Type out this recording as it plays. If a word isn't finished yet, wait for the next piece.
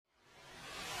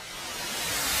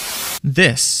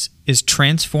This is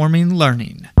Transforming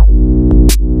Learning.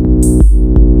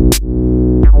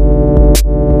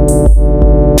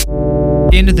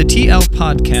 In the TL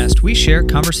podcast, we share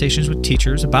conversations with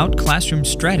teachers about classroom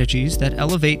strategies that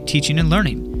elevate teaching and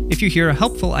learning. If you hear a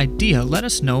helpful idea, let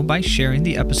us know by sharing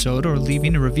the episode or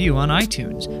leaving a review on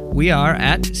iTunes. We are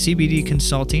at CBD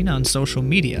Consulting on social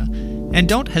media. And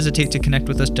don't hesitate to connect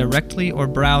with us directly or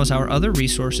browse our other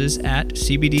resources at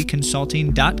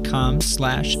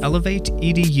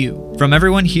cbdconsulting.com/elevateedu. From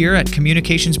everyone here at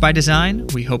Communications by Design,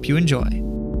 we hope you enjoy.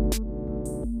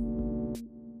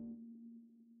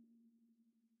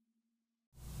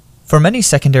 For many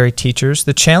secondary teachers,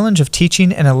 the challenge of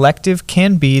teaching an elective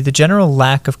can be the general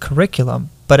lack of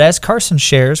curriculum. But as Carson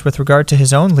shares with regard to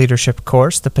his own leadership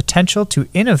course, the potential to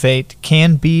innovate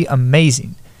can be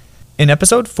amazing. In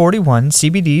episode 41,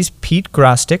 CBD's Pete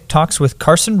Grostic talks with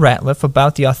Carson Ratliff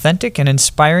about the authentic and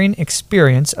inspiring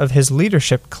experience of his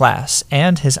leadership class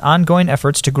and his ongoing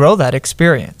efforts to grow that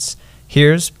experience.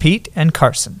 Here's Pete and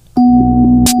Carson.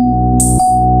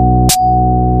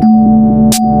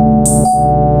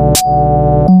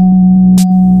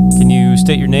 Can you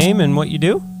state your name and what you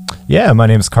do? Yeah, my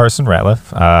name is Carson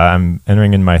Ratliff. I'm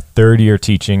entering in my third year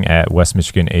teaching at West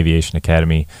Michigan Aviation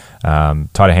Academy.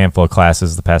 Taught a handful of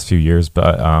classes the past few years,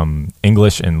 but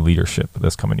English and leadership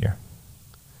this coming year.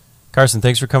 Carson,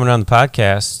 thanks for coming on the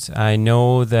podcast. I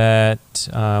know that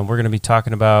we're going to be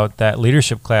talking about that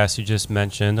leadership class you just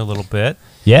mentioned a little bit.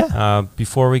 Yeah.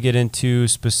 Before we get into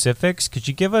specifics, could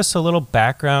you give us a little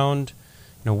background?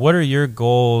 What are your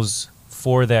goals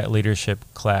for that leadership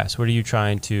class? What are you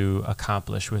trying to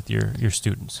accomplish with your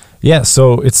students? Yeah,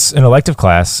 so it's an elective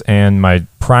class, and my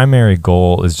primary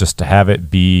goal is just to have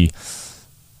it be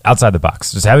outside the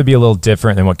box. Just have it be a little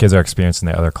different than what kids are experiencing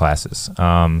in the other classes.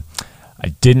 I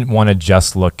didn't want to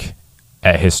just look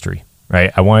at history,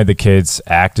 right? I wanted the kids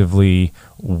actively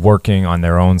working on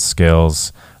their own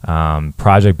skills,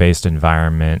 project-based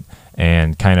environment,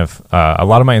 and kind of a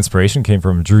lot of my inspiration came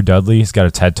from Drew Dudley. He's got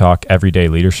a TED Talk, Everyday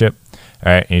Leadership.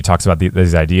 All right, and he talks about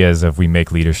these ideas of we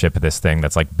make leadership this thing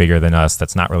that's like bigger than us,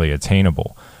 that's not really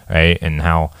attainable, right? And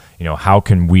how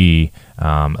can we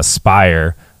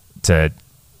aspire to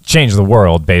change the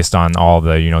world based on all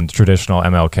the traditional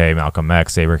MLK, Malcolm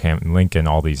X, Abraham Lincoln,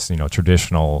 all these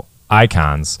traditional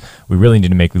icons. We really need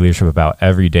to make leadership about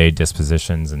everyday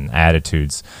dispositions and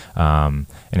attitudes, and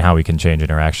how we can change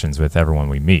interactions with everyone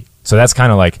we meet. So that's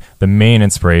kind of like the main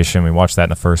inspiration. We watched that in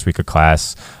the first week of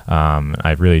class.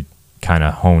 I really kind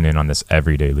of hone in on this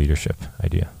everyday leadership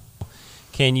idea.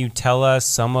 Can you tell us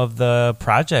some of the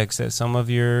projects that some of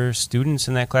your students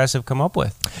in that class have come up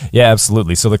with? Yeah,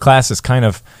 absolutely. So the class is I kind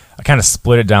of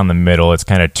split it down the middle. It's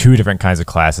kind of two different kinds of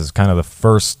classes. Kind of the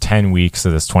first 10 weeks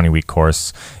of this 20-week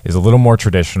course is a little more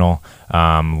traditional,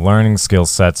 learning skill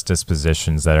sets,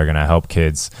 dispositions that are going to help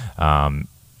kids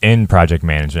in project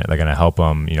management. They're going to help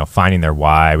them, finding their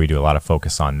why. We do a lot of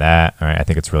focus on that. All right? I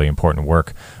think it's really important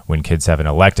work when kids have an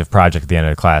elective project at the end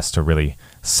of the class to really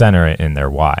center it in their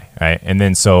why, right? And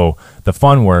then so the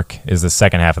fun work is the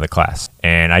second half of the class.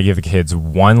 And I give the kids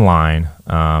one line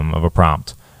of a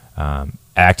prompt.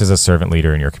 Act as a servant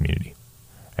leader in your community,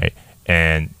 right?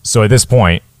 And so at this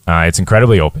point, it's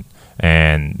incredibly open.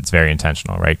 And it's very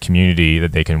intentional, right? Community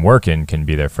that they can work in can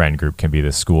be their friend group, can be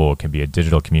the school, can be a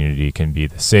digital community, can be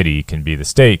the city, can be the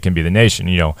state, can be the nation.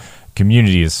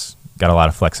 Community has got a lot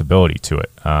of flexibility to it.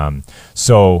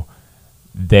 So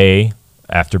they,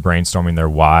 after brainstorming their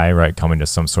why, right, coming to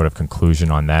some sort of conclusion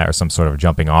on that or some sort of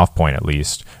jumping off point at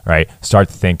least, right, start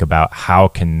to think about how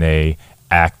can they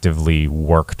actively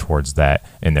work towards that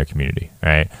in their community,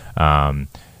 right?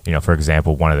 For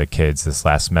example, one of the kids this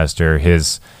last semester,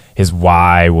 his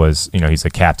why was, he's a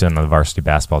captain on the varsity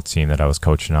basketball team that I was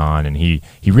coaching on, and he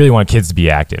really wanted kids to be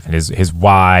active, and his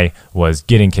why was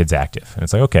getting kids active. And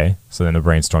it's like, okay, so then the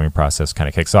brainstorming process kind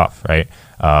of kicks off, right?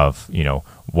 Of,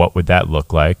 what would that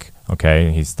look like?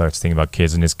 Okay, he starts thinking about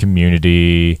kids in his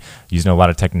community, using a lot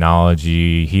of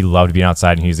technology. He loved being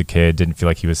outside when he was a kid, didn't feel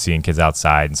like he was seeing kids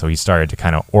outside, and so he started to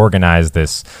kind of organize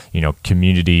this,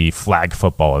 community flag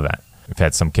football event. We've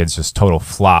had some kids just total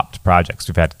flopped projects.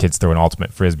 We've had kids throw an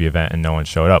ultimate frisbee event and no one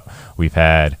showed up. We've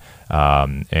had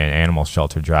an animal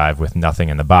shelter drive with nothing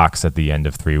in the box at the end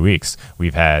of 3 weeks.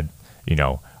 We've had,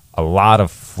 a lot of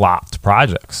flopped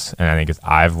projects. And I think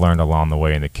I've learned along the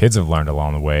way and the kids have learned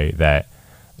along the way that,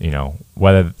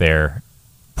 whether their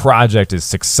project is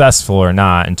successful or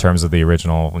not in terms of the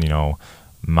original,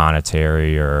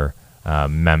 monetary or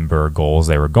member goals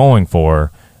they were going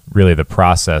for, really the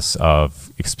process of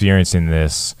experiencing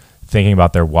this, thinking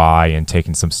about their why and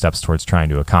taking some steps towards trying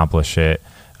to accomplish it,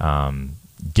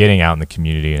 getting out in the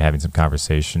community and having some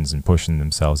conversations and pushing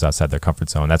themselves outside their comfort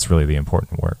zone. That's really the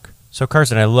important work. So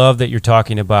Carson, I love that you're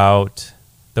talking about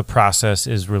the process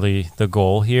is really the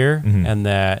goal here, and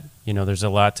that, you know, there's a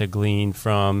lot to glean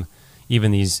from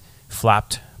even these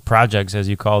flopped projects, as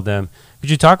you called them. Could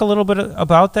you talk a little bit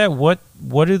about that? What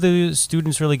do the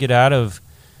students really get out of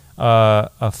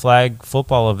a flag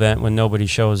football event when nobody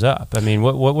shows up? I mean,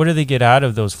 what do they get out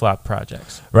of those flop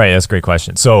projects? Right, that's a great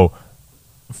question. So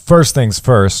first things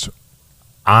first,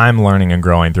 I'm learning and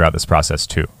growing throughout this process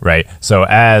too, right? So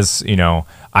as, you know,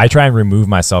 I try and remove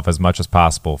myself as much as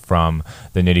possible from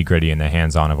the nitty-gritty and the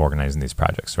hands-on of organizing these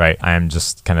projects, right? I am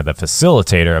just kind of the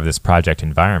facilitator of this project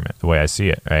environment, the way I see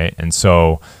it, right? And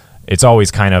so it's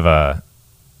always kind of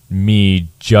me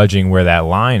judging where that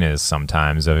line is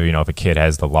sometimes of, you know, if a kid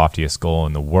has the loftiest goal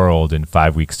in the world in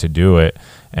 5 weeks to do it,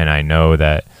 and I know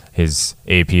that his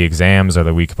AP exams are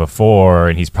the week before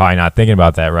and he's probably not thinking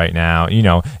about that right now, you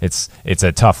know, it's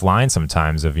a tough line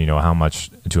sometimes of, you know, how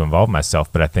much to involve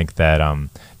myself. But I think that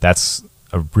that's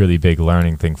a really big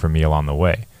learning thing for me along the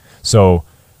way. So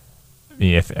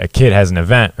if a kid has an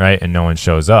event, right, and no one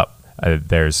shows up,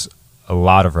 there's a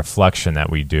lot of reflection that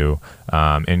we do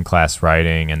in class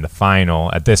writing, and the final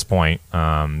at this point,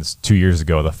 2 years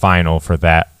ago, the final for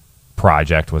that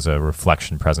project was a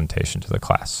reflection presentation to the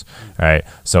class. All right,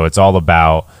 so it's all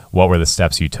about what were the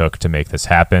steps you took to make this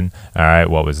happen. All right,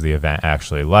 what was the event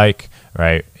actually like?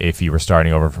 Right, if you were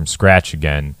starting over from scratch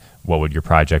again, what would your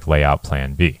project layout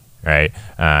plan be? Right,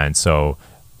 and so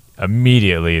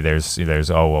immediately there's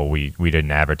oh, well, we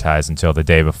didn't advertise until the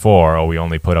day before. Oh, we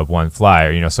only put up one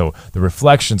flyer. You know, so the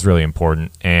reflection's really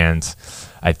important, and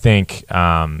I think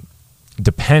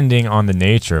depending on the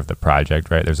nature of the project,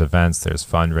 right? There's events, there's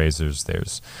fundraisers,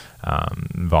 there's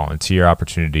volunteer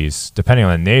opportunities. Depending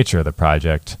on the nature of the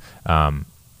project,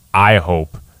 I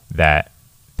hope that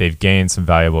they've gained some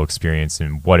valuable experience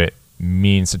in what it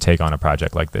means to take on a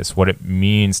project like this, what it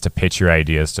means to pitch your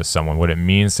ideas to someone, what it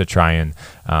means to try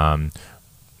and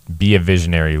be a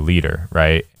visionary leader,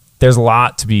 right? There's a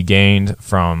lot to be gained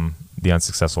from the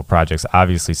unsuccessful projects,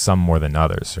 obviously some more than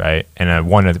others, right? And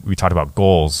we talked about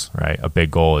goals, right? A big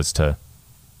goal is to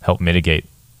help mitigate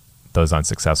those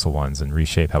unsuccessful ones and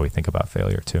reshape how we think about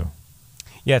failure too.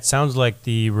 Yeah, it sounds like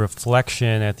the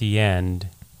reflection at the end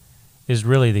is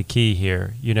really the key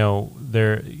here. You know,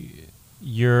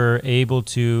 you're able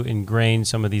to ingrain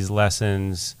some of these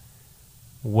lessons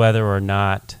whether or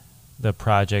not the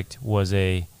project was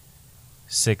a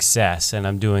success, and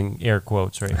I'm doing air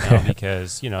quotes right now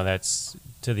because, you know, that's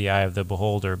to the eye of the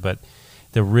beholder, but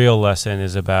the real lesson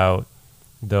is about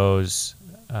those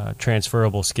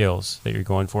transferable skills that you're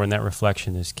going for, and that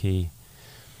reflection is key.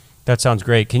 That sounds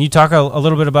great. Can you talk a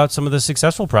little bit about some of the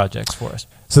successful projects for us?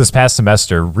 So this past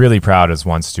semester, really proud as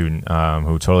one student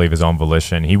who totally of his own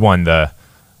volition, he won the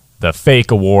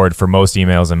fake award for most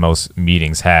emails and most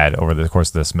meetings had over the course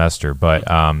of the semester. But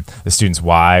the student's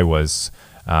why was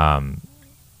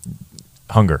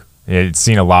hunger. He'd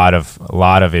seen a lot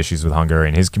of issues with hunger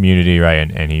in his community,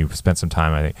 right? And he spent some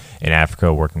time, I think, in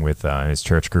Africa working with his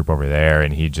church group over there.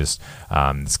 And he just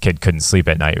this kid couldn't sleep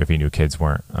at night if he knew kids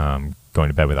weren't going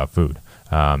to bed without food.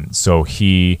 So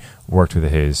he worked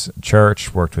with his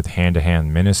church, worked with Hand to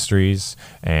Hand Ministries,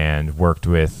 and worked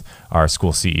with our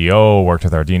school CEO, worked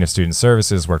with our Dean of Student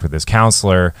Services, worked with his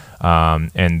counselor,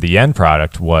 and the end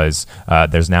product was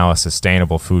there's now a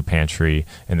sustainable food pantry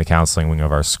in the counseling wing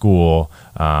of our school,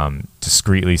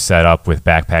 discreetly set up with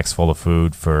backpacks full of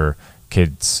food for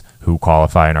kids who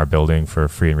qualify in our building for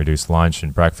free and reduced lunch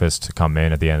and breakfast to come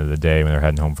in at the end of the day when they're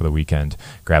heading home for the weekend,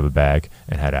 grab a bag,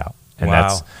 and head out. And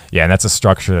wow. That's a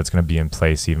structure that's going to be in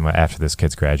place even after this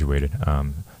kid's graduated.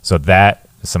 So that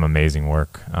is some amazing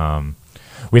work.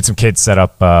 We had some kids set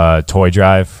up a toy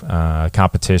drive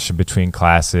competition between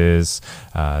classes.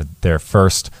 Their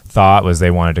first thought was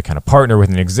they wanted to kind of partner with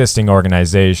an existing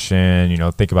organization, you know,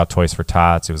 think about Toys for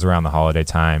Tots. It was around the holiday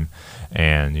time.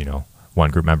 And, you know, one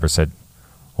group member said,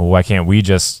 well, why can't we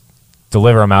just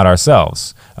deliver them out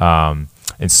ourselves?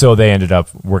 And so they ended up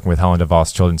working with Helen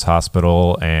DeVos Children's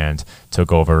Hospital and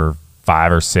took over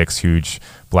 5 or 6 huge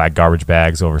black garbage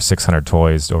bags, over 600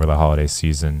 toys over the holiday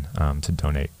season to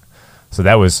donate. So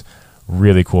that was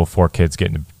really cool. 4 kids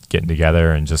getting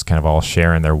together and just kind of all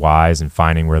sharing their whys and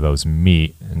finding where those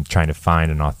meet and trying to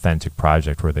find an authentic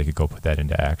project where they could go put that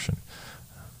into action.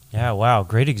 Yeah, wow,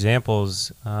 great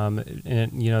examples.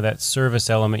 And you know, that service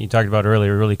element you talked about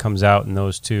earlier really comes out in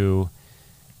those two.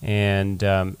 And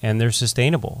they're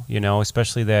sustainable, you know,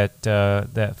 especially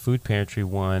that food pantry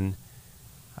one.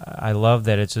 I love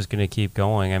that it's just going to keep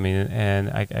going. I mean,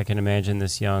 and I can imagine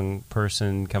this young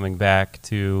person coming back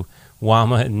to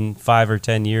WAMA in 5 or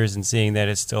 10 years and seeing that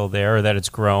it's still there or that it's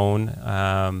grown.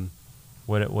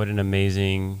 What an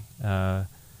amazing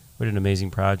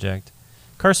project.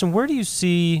 Carson, where do you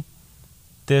see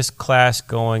this class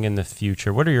going in the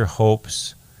future? What are your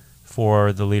hopes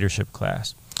for the leadership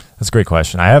class? That's a great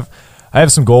question. I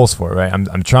have some goals for it, right?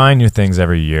 I'm trying new things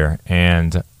every year,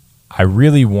 and I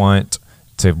really want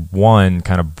to, one,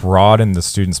 kind of broaden the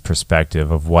student's perspective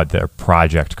of what their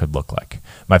project could look like.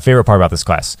 My favorite part about this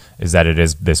class is that it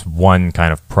is this one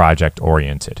kind of project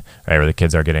oriented, right? Where the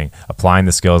kids are applying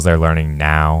the skills they're learning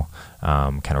now,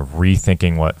 kind of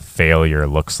rethinking what failure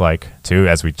looks like too,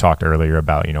 as we talked earlier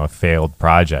about, a failed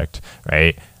project,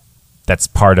 right? That's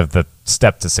part of the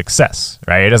step to success,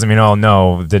 right? It doesn't mean, oh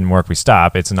no, it didn't work, we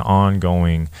stop. It's an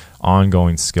ongoing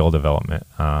skill development.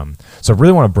 So I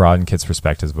really want to broaden kids'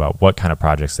 perspectives about what kind of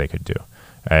projects they could do,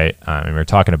 right? And we're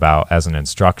talking about, as an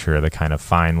instructor, the kind of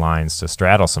fine lines to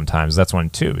straddle sometimes. That's one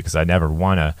too, because I never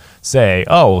want to say,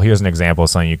 oh, well, here's an example of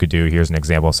something you could do, here's an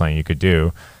example of something you could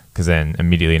do, because then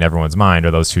immediately in everyone's mind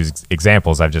are those two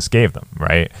examples I've just gave them,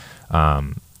 right?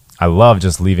 I love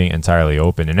just leaving it entirely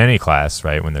open in any class,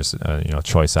 right? When there's a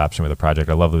choice option with a project,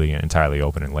 I love leaving it entirely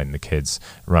open and letting the kids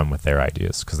run with their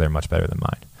ideas because they're much better than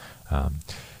mine.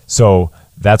 So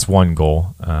that's one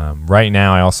goal. Right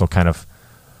now, I also kind of,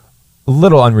 a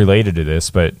little unrelated to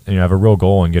this, but I have a real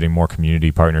goal in getting more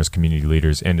community partners, community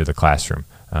leaders into the classroom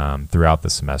throughout the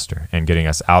semester, and getting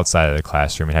us outside of the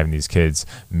classroom and having these kids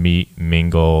meet,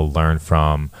 mingle, learn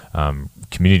from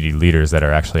community leaders that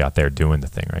are actually out there doing the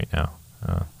thing right now.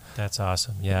 That's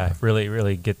awesome. Yeah,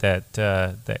 really get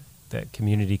that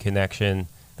community connection,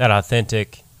 that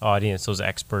authentic audience, those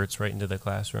experts right into the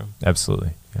classroom.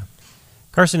 Absolutely. Yeah.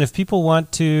 Carson, if people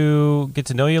want to get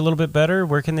to know you a little bit better,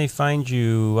 where can they find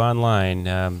you online?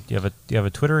 Do you have a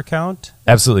Twitter account?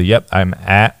 Absolutely. Yep. I'm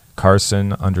at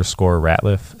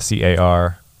Carson_Ratliff,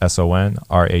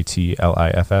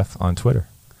 CARSONRATLIFF on Twitter.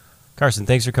 Carson,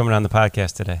 thanks for coming on the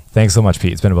podcast today. Thanks so much,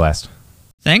 Pete. It's been a blast.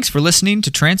 Thanks for listening to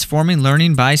Transforming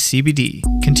Learning by CBD.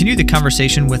 Continue the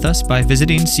conversation with us by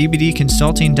visiting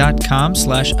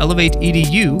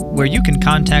cbdconsulting.com/elevateedu, where you can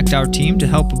contact our team to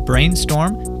help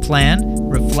brainstorm, plan,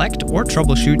 reflect, or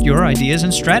troubleshoot your ideas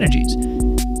and strategies.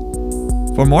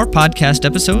 For more podcast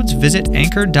episodes, visit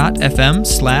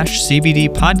anchor.fm/CBD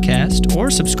podcast or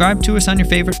subscribe to us on your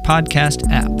favorite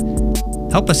podcast app.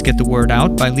 Help us get the word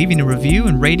out by leaving a review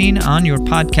and rating on your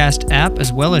podcast app,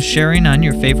 as well as sharing on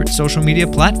your favorite social media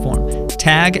platform.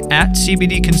 Tag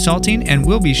 @CBD Consulting and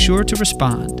we'll be sure to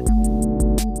respond.